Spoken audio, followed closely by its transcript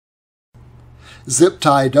Zip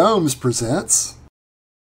Tie Domes presents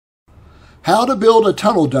How to Build a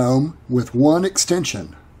Tunnel Dome with One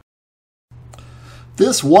Extension.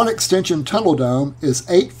 This one extension tunnel dome is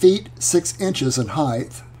 8 feet 6 inches in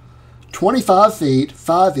height, 25 feet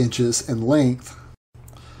 5 inches in length,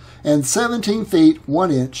 and 17 feet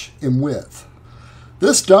 1 inch in width.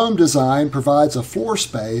 This dome design provides a floor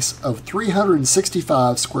space of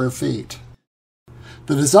 365 square feet.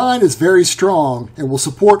 The design is very strong and will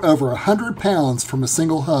support over 100 pounds from a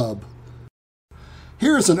single hub.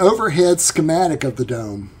 Here is an overhead schematic of the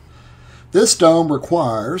dome. This dome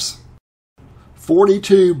requires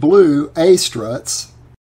 42 blue A struts,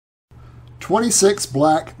 26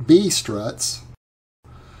 black B struts,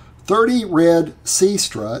 30 red C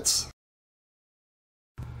struts,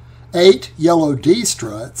 8 yellow D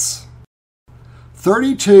struts,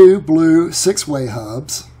 32 blue 6-way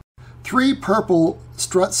hubs, 3 purple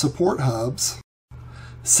strut support hubs,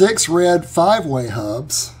 6 red 5-way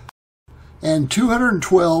hubs, and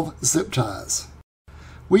 212 zip ties.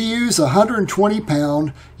 We use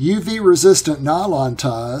 120-pound UV-resistant nylon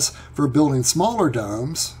ties for building smaller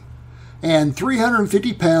domes and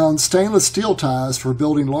 350-pound stainless steel ties for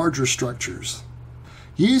building larger structures.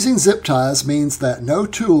 Using zip ties means that no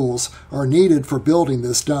tools are needed for building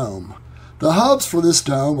this dome. The hubs for this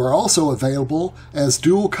dome are also available as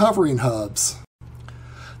dual covering hubs.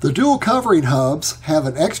 The dual covering hubs have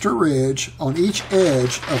an extra ridge on each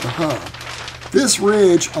edge of the hub. This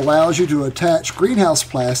ridge allows you to attach greenhouse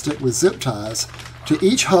plastic with zip ties to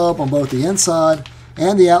each hub on both the inside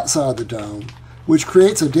and the outside of the dome, which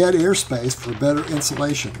creates a dead air space for better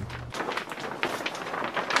insulation.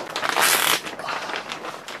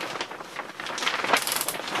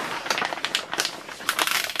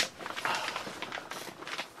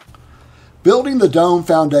 Building the dome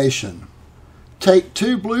foundation. Take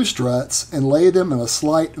 2 blue struts and lay them in a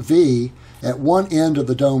slight V at one end of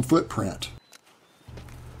the dome footprint.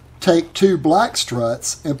 Take 2 black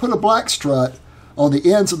struts and put a black strut on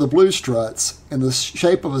the ends of the blue struts in the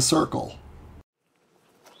shape of a circle.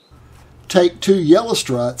 Take 2 yellow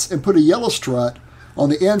struts and put a yellow strut on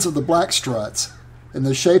the ends of the black struts in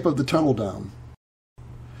the shape of the tunnel dome.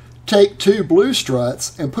 Take 2 blue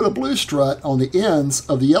struts and put a blue strut on the ends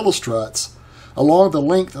of the yellow struts along the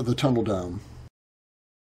length of the tunnel dome.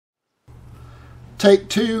 Take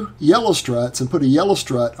 2 yellow struts and put a yellow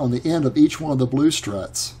strut on the end of each one of the blue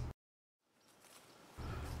struts.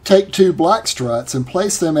 Take 2 black struts and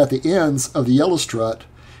place them at the ends of the yellow strut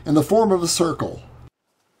in the form of a circle.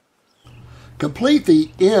 Complete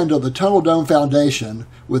the end of the tunnel dome foundation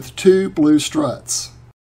with 2 blue struts.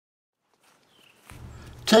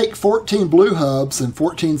 Take 14 blue hubs and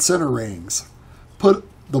 14 center rings. Put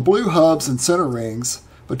the blue hubs and center rings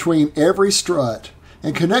between every strut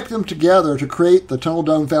and connect them together to create the tunnel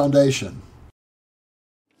dome foundation.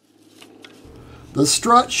 The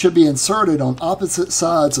struts should be inserted on opposite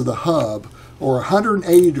sides of the hub or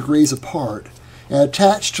 180 degrees apart and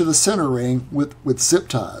attached to the center ring with zip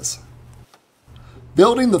ties.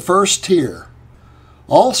 Building the first tier.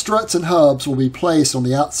 All struts and hubs will be placed on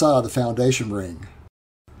the outside of the foundation ring.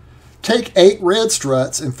 Take 8 red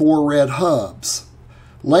struts and 4 red hubs.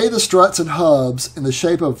 Lay the struts and hubs in the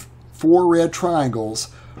shape of 4 red triangles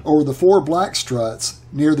over the 4 black struts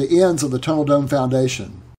near the ends of the tunnel dome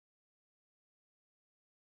foundation.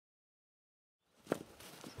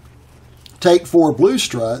 Take 4 blue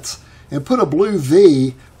struts and put a blue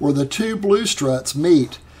V where the 2 blue struts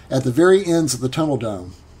meet at the very ends of the tunnel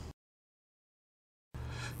dome.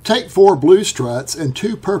 Take 4 blue struts and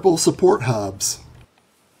 2 purple support hubs.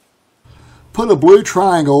 Put a blue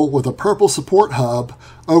triangle with a purple support hub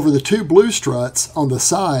over the 2 blue struts on the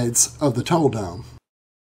sides of the tunnel dome.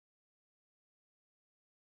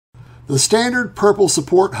 The standard purple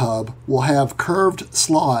support hub will have curved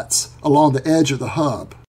slots along the edge of the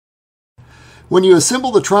hub. When you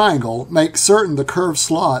assemble the triangle, make certain the curved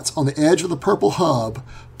slots on the edge of the purple hub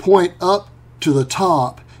point up to the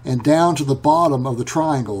top and down to the bottom of the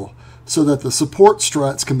triangle so that the support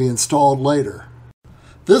struts can be installed later.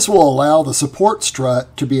 This will allow the support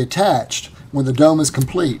strut to be attached when the dome is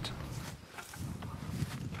complete.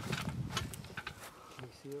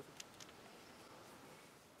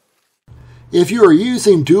 If you are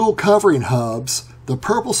using dual covering hubs, the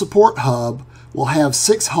purple support hub will have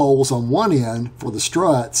 6 holes on one end for the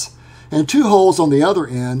struts and 2 holes on the other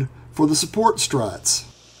end for the support struts.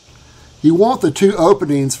 You want the 2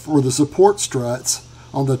 openings for the support struts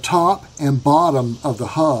on the top and bottom of the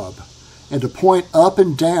hub and to point up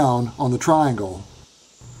and down on the triangle.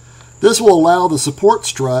 This will allow the support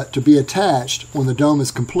strut to be attached when the dome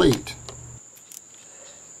is complete.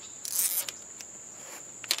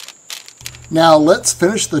 Now let's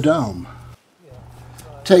finish the dome.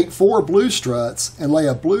 Take 4 blue struts and lay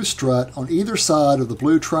a blue strut on either side of the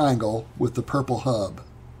blue triangle with the purple hub.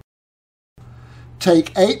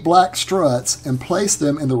 Take 8 black struts and place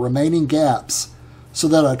them in the remaining gaps so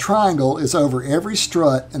that a triangle is over every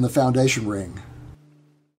strut in the foundation ring.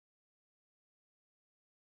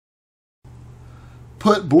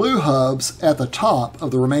 Put blue hubs at the top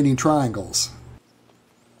of the remaining triangles.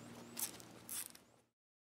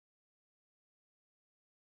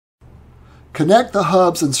 Connect the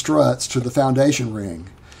hubs and struts to the foundation ring.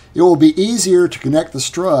 It will be easier to connect the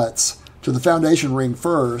struts to the foundation ring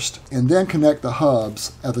first and then connect the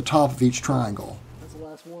hubs at the top of each triangle. That's the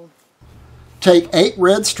last one. Take 8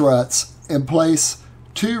 red struts and place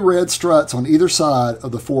 2 red struts on either side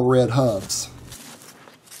of the 4 red hubs.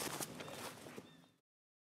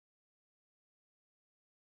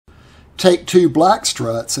 Take 2 black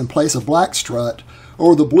struts and place a black strut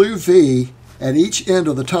over the blue V at each end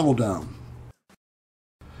of the tunnel dome.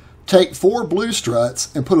 Take 4 blue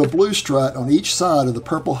struts and put a blue strut on each side of the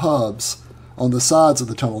purple hubs on the sides of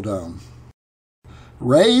the tunnel dome.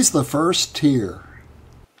 Raise the first tier.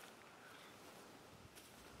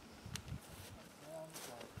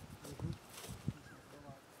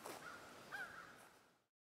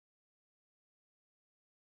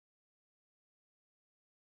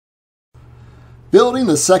 Building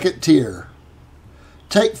the second tier.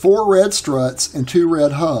 Take 4 red struts and 2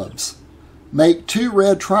 red hubs. Make 2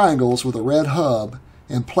 red triangles with a red hub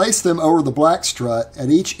and place them over the black strut at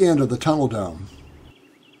each end of the tunnel dome.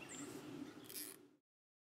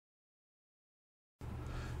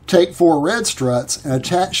 Take 4 red struts and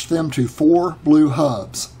attach them to 4 blue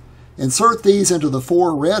hubs. Insert these into the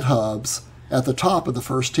 4 red hubs at the top of the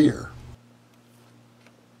first tier.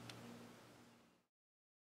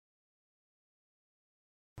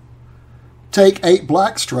 Take 8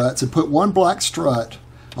 black struts and put 1 black strut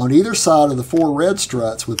on either side of the 4 red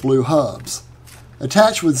struts with blue hubs.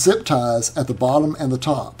 Attach with zip ties at the bottom and the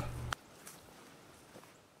top.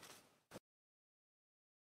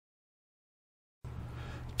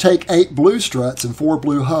 Take 8 blue struts and 4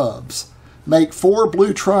 blue hubs. Make 4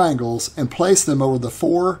 blue triangles and place them over the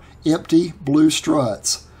 4 empty blue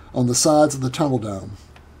struts on the sides of the tunnel dome.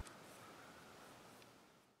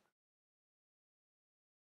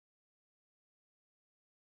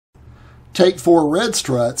 Take 4 red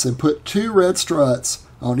struts and put 2 red struts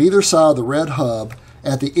on either side of the red hub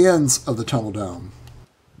at the ends of the tunnel dome.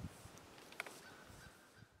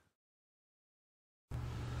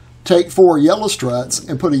 Take 4 yellow struts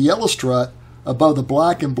and put a yellow strut above the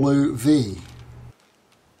black and blue V.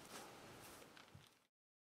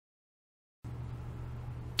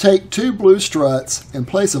 Take 2 blue struts and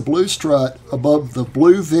place a blue strut above the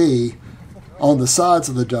blue V on the sides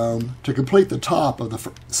of the dome to complete the top of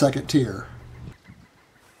the second tier.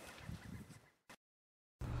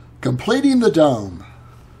 Completing the dome.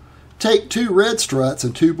 Take 2 red struts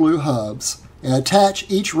and 2 blue hubs and attach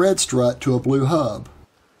each red strut to a blue hub.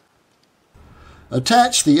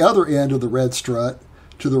 Attach the other end of the red strut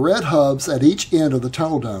to the red hubs at each end of the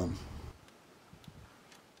tunnel dome.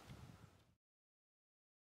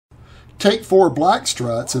 Take 4 black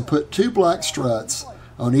struts and put 2 black struts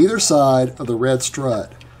on either side of the red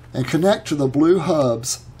strut and connect to the blue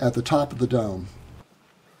hubs at the top of the dome.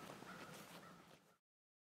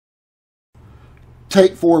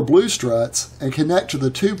 Take 4 blue struts and connect to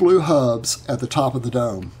the 2 blue hubs at the top of the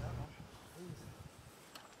dome.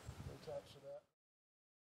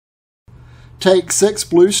 Take 6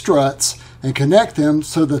 blue struts and connect them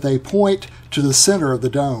so that they point to the center of the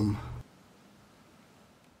dome.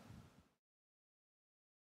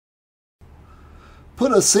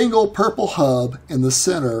 Put a single purple hub in the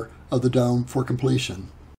center of the dome for completion.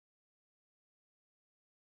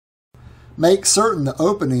 Make certain the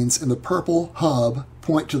openings in the purple hub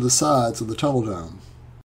point to the sides of the tunnel dome.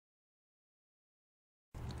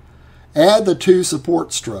 Add the 2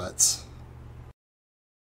 support struts.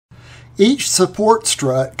 Each support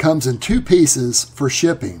strut comes in 2 pieces for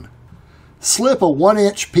shipping. Slip a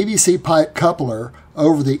 1-inch PVC pipe coupler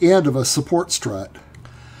over the end of a support strut.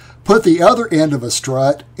 Put the other end of a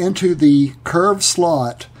strut into the curved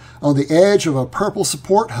slot on the edge of a purple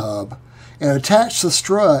support hub and attach the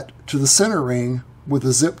strut to the center ring with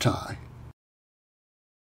a zip tie.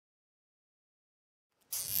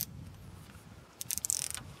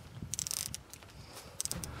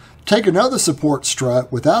 Take another support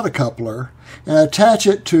strut without a coupler and attach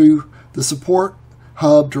it to the support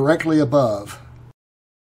hub directly above.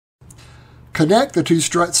 Connect the 2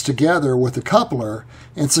 struts together with the coupler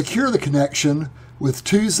and secure the connection with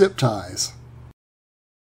 2 zip ties.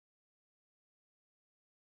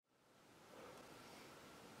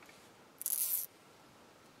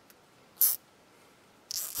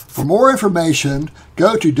 For more information,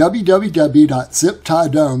 go to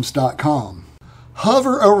www.ziptiedomes.com.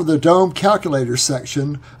 Hover over the Dome Calculator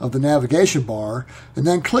section of the navigation bar and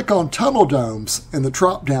then click on Tunnel Domes in the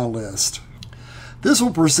drop-down list. This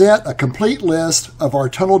will present a complete list of our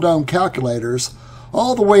Tunnel Dome calculators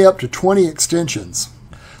all the way up to 20 extensions.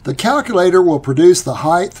 The calculator will produce the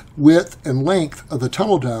height, width, and length of the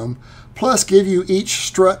tunnel dome, plus give you each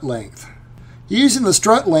strut length. Using the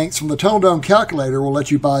strut lengths from the Tunnel Dome calculator will let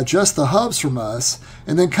you buy just the hubs from us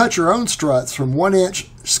and then cut your own struts from 1-inch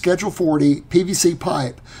Schedule 40 PVC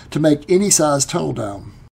pipe to make any size tunnel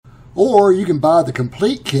dome. Or you can buy the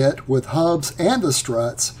complete kit with hubs and the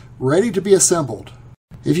struts ready to be assembled.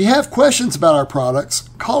 If you have questions about our products,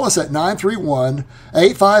 call us at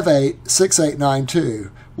 931-858-6892.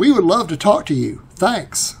 We would love to talk to you.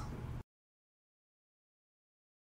 Thanks.